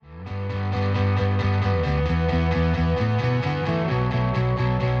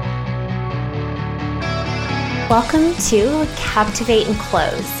Welcome to Captivate and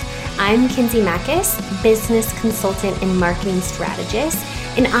Close. I'm Kinsey Mackis, business consultant and marketing strategist,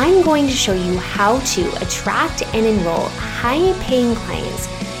 and I'm going to show you how to attract and enroll high-paying clients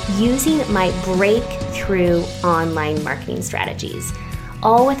using my breakthrough online marketing strategies,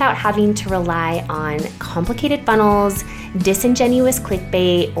 all without having to rely on complicated funnels, disingenuous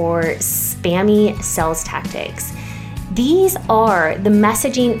clickbait, or spammy sales tactics. These are the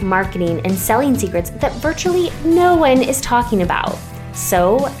messaging, marketing, and selling secrets that virtually no one is talking about.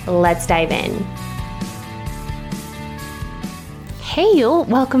 So let's dive in. Hey, you,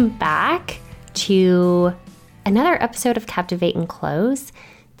 welcome back to another episode of Captivate and Close.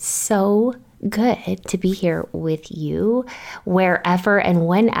 So good to be here with you wherever and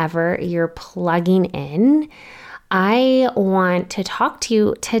whenever you're plugging in. I want to talk to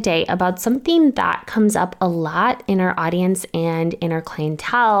you today about something that comes up a lot in our audience and in our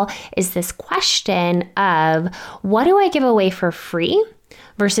clientele is this question of what do I give away for free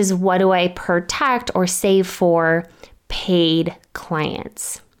versus what do I protect or save for paid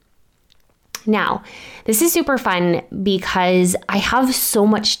clients? Now, this is super fun because I have so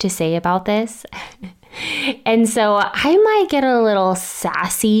much to say about this. And so I might get a little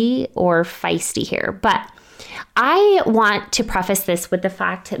sassy or feisty here, but I want to preface this with the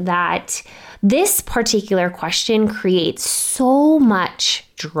fact that this particular question creates so much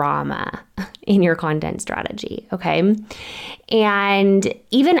drama in your content strategy, okay? And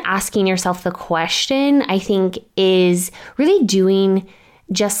even asking yourself the question, I think, is really doing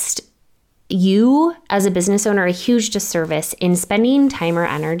just you as a business owner a huge disservice in spending time or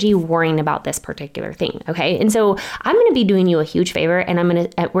energy worrying about this particular thing, okay? And so I'm going to be doing you a huge favor, and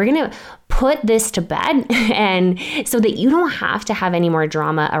we're going to put this to bed, and so that you don't have to have any more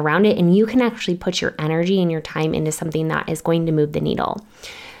drama around it, and you can actually put your energy and your time into something that is going to move the needle.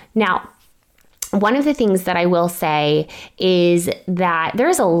 Now, one of the things that I will say is that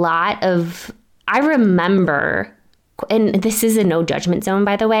there's a lot of, I remember, and this is a no judgment zone,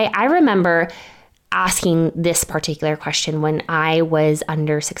 by the way, I remember asking this particular question when I was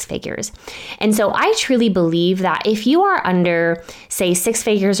under six figures. And so I truly believe that if you are under, say, six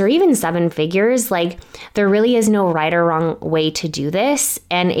figures or even seven figures, like there really is no right or wrong way to do this.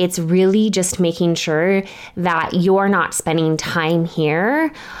 And it's really just making sure that you're not spending time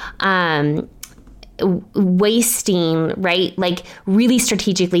here, wasting, right? Like really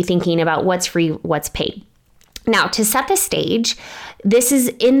strategically thinking about what's free, what's paid. Now, to set the stage, this is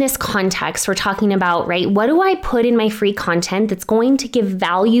in this context, we're talking about, right, what do I put in my free content that's going to give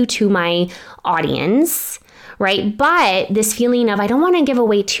value to my audience, right? But this feeling of I don't want to give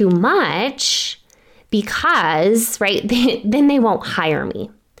away too much because, right, then they won't hire me,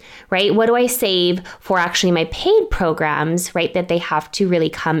 right? What do I save for actually my paid programs, right, that they have to really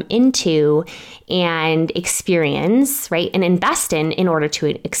come into and experience, right, and invest in order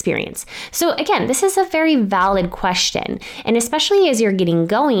to experience? So again, this is a very valid question. And especially as you're getting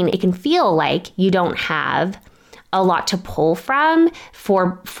going, it can feel like you don't have a lot to pull from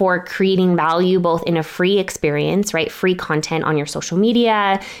for creating value, both in a free experience, right? Free content on your social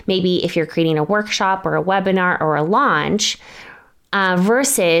media, maybe if you're creating a workshop or a webinar or a launch,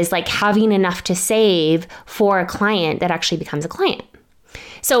 versus like having enough to save for a client that actually becomes a client.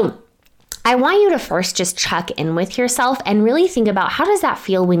 So I want you to first just check in with yourself and really think about how does that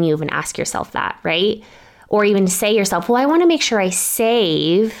feel when you even ask yourself that, right? Or even say yourself, well, I want to make sure I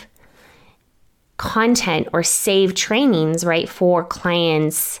save content or save trainings, right, for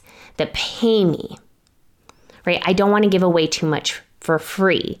clients that pay me, right? I don't want to give away too much for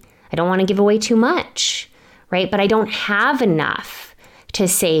free. I don't want to give away too much, right? But I don't have enough to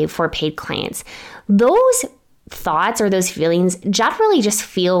save for paid clients. Those thoughts or those feelings generally just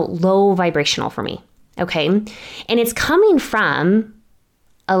feel low vibrational for me, okay? And it's coming from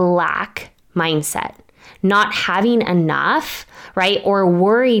a lack mindset, not having enough, right? Or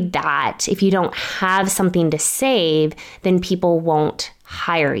worried that if you don't have something to save, then people won't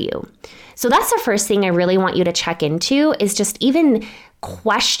hire you. So that's the first thing I really want you to check into is just even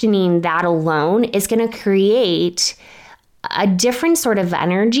questioning that alone is going to create a different sort of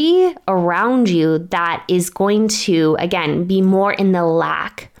energy around you that is going to, again, be more in the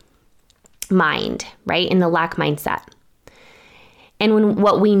lack mind, right? In the lack mindset. And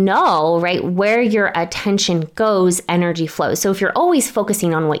what we know, right, where your attention goes, energy flows. So if you're always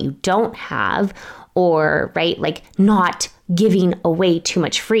focusing on what you don't have or, right, like not giving away too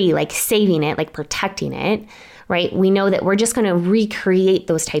much free, like saving it, like protecting it, right? We know that we're just going to recreate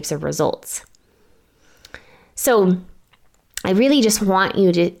those types of results. So I really just want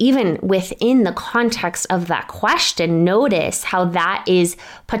you to, even within the context of that question, notice how that is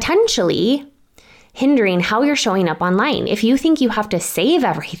potentially hindering how you're showing up online. If you think you have to save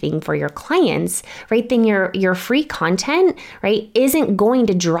everything for your clients, right, then your free content, right, isn't going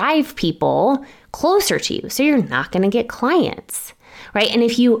to drive people closer to you. So you're not going to get clients, right? And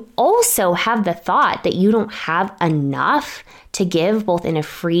if you also have the thought that you don't have enough to give both in a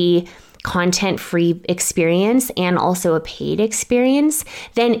free content free experience and also a paid experience,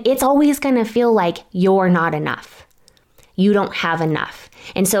 then it's always going to feel like you're not enough. You don't have enough.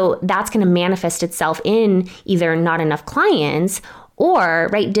 And so that's going to manifest itself in either not enough clients or,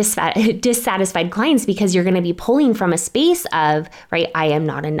 right, dissatisfied clients, because you're going to be pulling from a space of, right, I am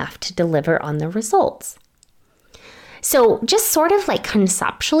not enough to deliver on the results. So just sort of like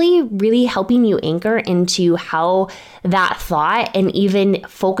conceptually really helping you anchor into how that thought and even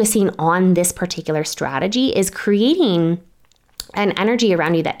focusing on this particular strategy is creating an energy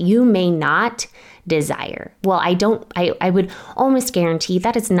around you that you may not desire. Well, I would almost guarantee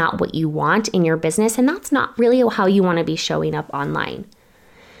that is not what you want in your business, and that's not really how you want to be showing up online.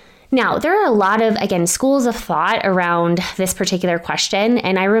 Now, there are a lot of, again, schools of thought around this particular question,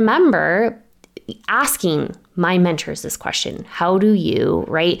 and I remember asking my mentors this question: how do you,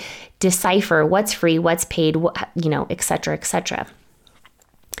 right, decipher what's free, what's paid, et cetera, et cetera.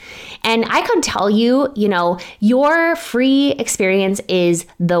 And I could tell you, your free experience is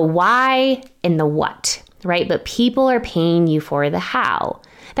the why and the what, right? But people are paying you for the how.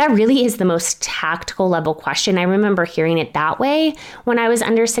 That really is the most tactical level question. I remember hearing it that way when I was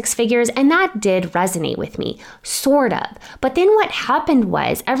under six figures, and that did resonate with me, sort of. But then what happened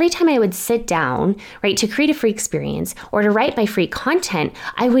was every time I would sit down, right, to create a free experience or to write my free content,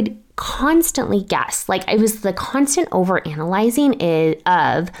 I would constantly guess. Like, it was the constant overanalyzing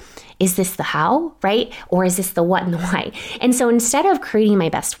of, is this the how, right? Or is this the what and the why? And so instead of creating my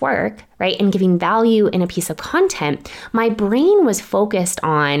best work, right, and giving value in a piece of content, my brain was focused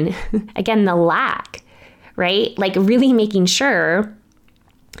on, again, the lack, right? Like really making sure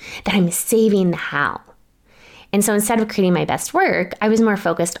that I'm saving the how. And so instead of creating my best work, I was more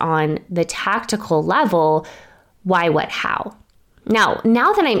focused on the tactical level, why, what, how. Now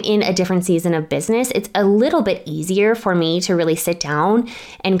that I'm in a different season of business, it's a little bit easier for me to really sit down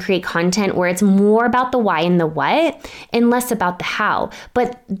and create content where it's more about the why and the what and less about the how.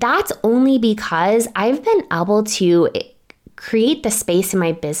 But that's only because I've been able to create the space in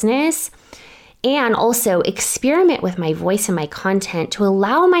my business and also experiment with my voice and my content to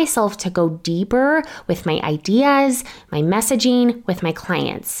allow myself to go deeper with my ideas, my messaging with my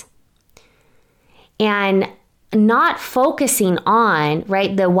clients. And not focusing on,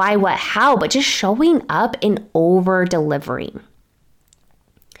 right, the why, what, how, but just showing up and over delivering.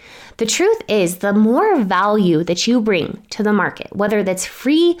 The truth is, the more value that you bring to the market, whether that's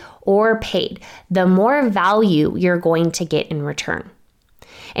free or paid, the more value you're going to get in return.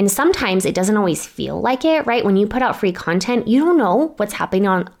 And sometimes it doesn't always feel like it, right? When you put out free content, you don't know what's happening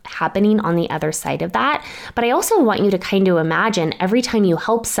on the other side of that. But I also want you to kind of imagine every time you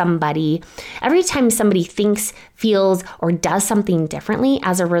help somebody, every time somebody thinks, feels, or does something differently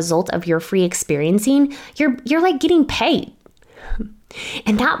as a result of your free experiencing, you're like getting paid.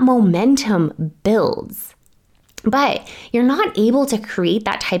 And that momentum builds. But you're not able to create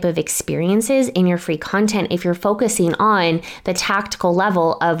that type of experiences in your free content if you're focusing on the tactical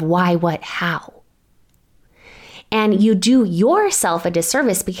level of why, what, how. And you do yourself a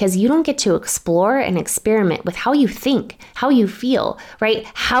disservice because you don't get to explore and experiment with how you think, how you feel, right?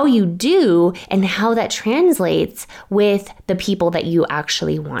 How you do and how that translates with the people that you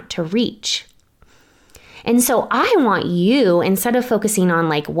actually want to reach. And so I want you, instead of focusing on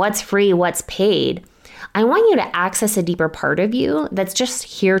like what's free, what's paid, I want you to access a deeper part of you that's just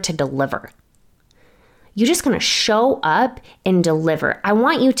here to deliver. You're just going to show up and deliver. I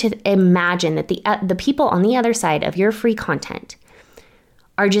want you to imagine that the people on the other side of your free content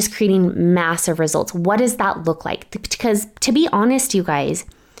are just creating massive results. What does that look like? Because to be honest, you guys,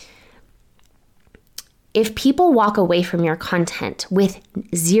 if people walk away from your content with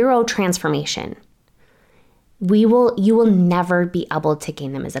zero transformation, you will never be able to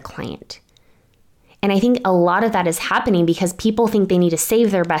gain them as a client. And I think a lot of that is happening because people think they need to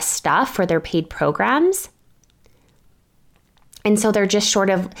save their best stuff for their paid programs. And so they're sort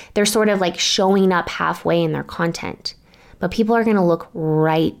of like showing up halfway in their content. But people are going to look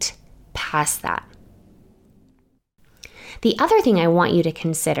right past that. The other thing I want you to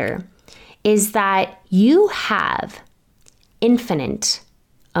consider is that you have infinite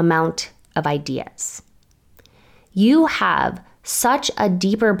amount of ideas. You have such a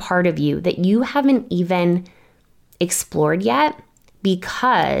deeper part of you that you haven't even explored yet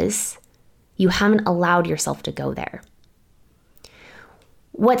because you haven't allowed yourself to go there.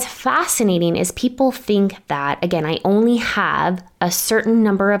 What's fascinating is people think that, again, I only have a certain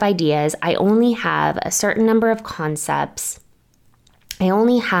number of ideas. I only have a certain number of concepts. I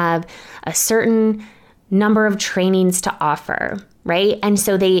only have a certain number of trainings to offer, right? And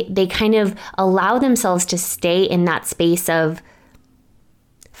so they kind of allow themselves to stay in that space of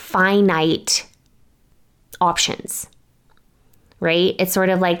finite options, right? It's sort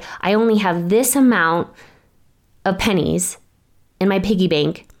of like, I only have this amount of pennies in my piggy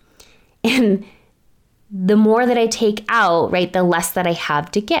bank, and the more that I take out, right, the less that I have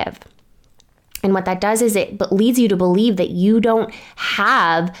to give. And what that does is it leads you to believe that you don't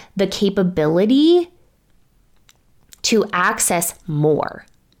have the capability to access more.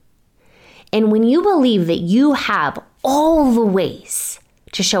 And when you believe that you have all the ways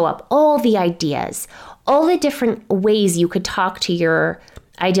to show up, all the ideas, all the different ways you could talk to your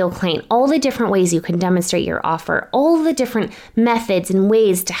ideal client, all the different ways you can demonstrate your offer, all the different methods and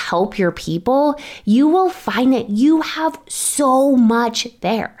ways to help your people, you will find that you have so much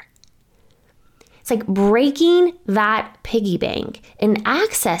there. It's like breaking that piggy bank and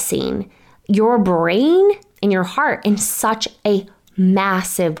accessing your brain and your heart in such a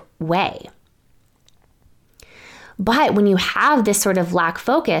massive way. But when you have this sort of lack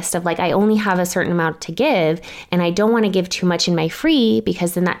focused of like, I only have a certain amount to give and I don't want to give too much in my free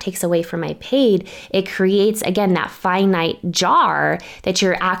because then that takes away from my paid, it creates, again, that finite jar that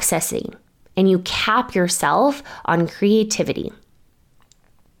you're accessing, and you cap yourself on creativity.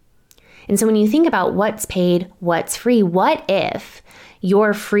 And so when you think about what's paid, what's free, what if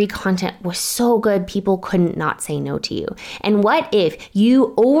your free content was so good people couldn't not say no to you? And what if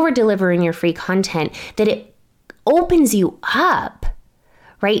you over-deliver in your free content that it opens you up,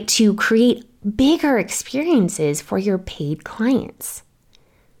 right, to create bigger experiences for your paid clients?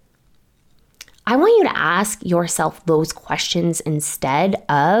 I want you to ask yourself those questions instead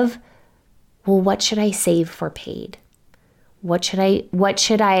of, well, what should I save for paid?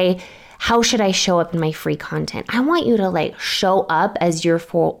 How should I show up in my free content? I want you to like show up as your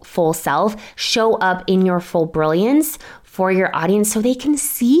full self, show up in your full brilliance for your audience so they can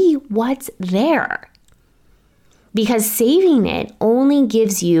see what's there. Because saving it only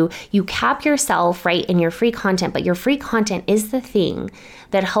gives you cap yourself, right, in your free content, but your free content is the thing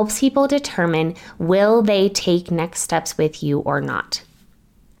that helps people determine, will they take next steps with you or not?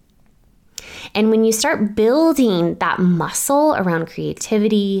 And when you start building that muscle around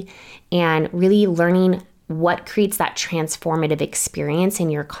creativity and really learning what creates that transformative experience in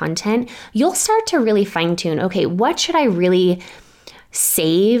your content, you'll start to really fine tune, okay, what should I really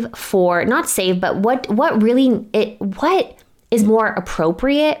save for, not save, but what is more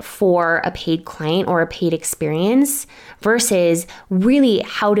appropriate for a paid client or a paid experience versus really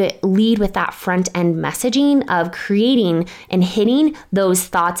how to lead with that front end messaging of creating and hitting those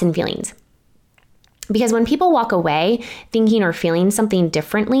thoughts and feelings. Because when people walk away thinking or feeling something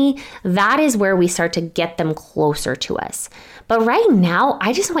differently, that is where we start to get them closer to us. But right now,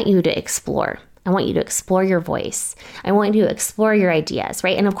 I just want you to explore. I want you to explore your voice. I want you to explore your ideas,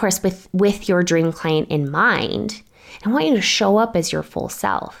 right? And of course, with your dream client in mind, I want you to show up as your full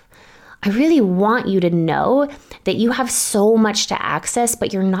self. I really want you to know that you have so much to access,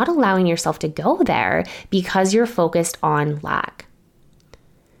 but you're not allowing yourself to go there because you're focused on lack.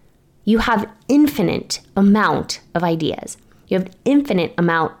 You have infinite amount of ideas. You have infinite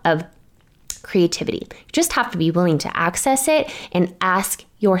amount of creativity. You just have to be willing to access it and ask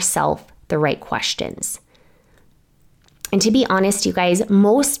yourself the right questions. And to be honest, you guys,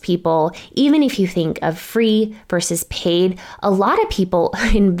 most people, even if you think of free versus paid, a lot of people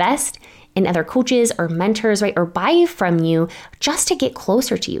invest in other coaches or mentors, right? Or buy from you just to get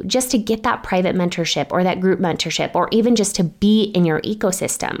closer to you, just to get that private mentorship or that group mentorship, or even just to be in your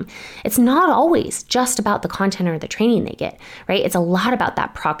ecosystem. It's not always just about the content or the training they get, right? It's a lot about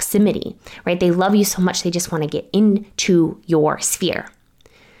that proximity, right? They love you so much, they just want to get into your sphere.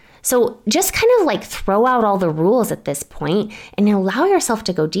 So just kind of like throw out all the rules at this point and allow yourself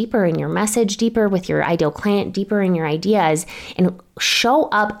to go deeper in your message, deeper with your ideal client, deeper in your ideas, and show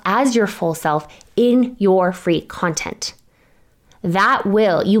up as your full self in your free content.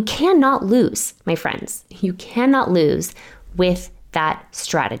 You cannot lose, my friends. You cannot lose with that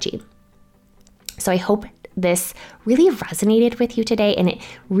strategy. So I hope this really resonated with you today, and it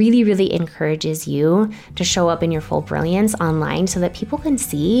really, really encourages you to show up in your full brilliance online so that people can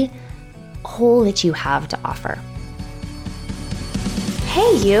see all that you have to offer.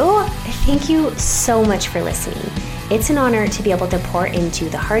 Hey you! Thank you so much for listening. It's an honor to be able to pour into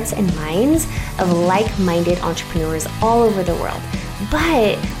the hearts and minds of like-minded entrepreneurs all over the world.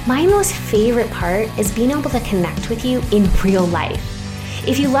 But my most favorite part is being able to connect with you in real life.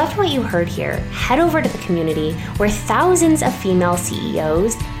 If you loved what you heard here, head over to the community where thousands of female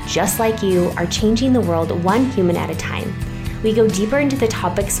CEOs just like you are changing the world one human at a time. We go deeper into the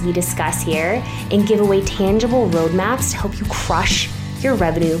topics we discuss here and give away tangible roadmaps to help you crush your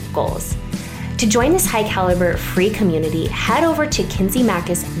revenue goals. To join this high caliber free community, head over to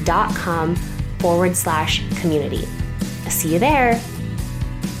kinseymachis.com/community. See you there.